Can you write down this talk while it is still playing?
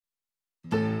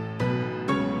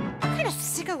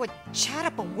Diego would chat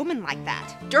up a woman like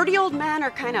that. Dirty old men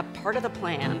are kind of part of the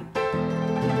plan.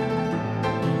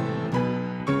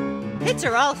 Kids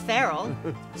are all feral.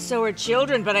 So are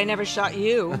children, but I never shot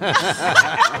you.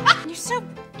 You're so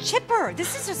chipper.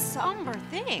 This is a somber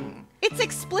thing. It's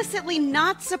explicitly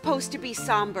not supposed to be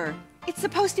somber. It's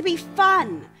supposed to be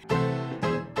fun.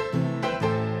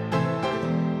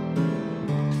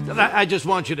 I just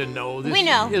want you to know this We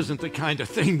know. isn't the kind of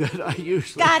thing that I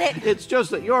usually... Got it. It's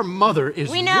just that your mother is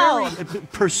We know. very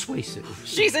persuasive.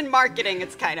 She's in marketing.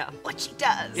 It's kind of what she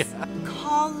does. Yeah.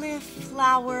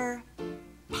 Cauliflower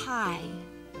pie.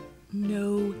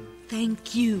 No,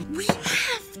 thank you. We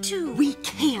have to. We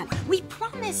can't. We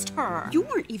promised her. You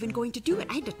weren't even going to do it.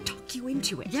 I had to talk you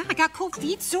into it. Yeah, I got cold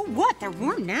feet, so what? They're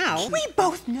warm now. We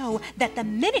both know that the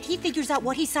minute he figures out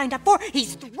what he signed up for,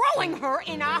 he's throwing her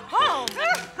in a home.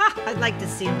 I'd like to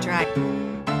see him try.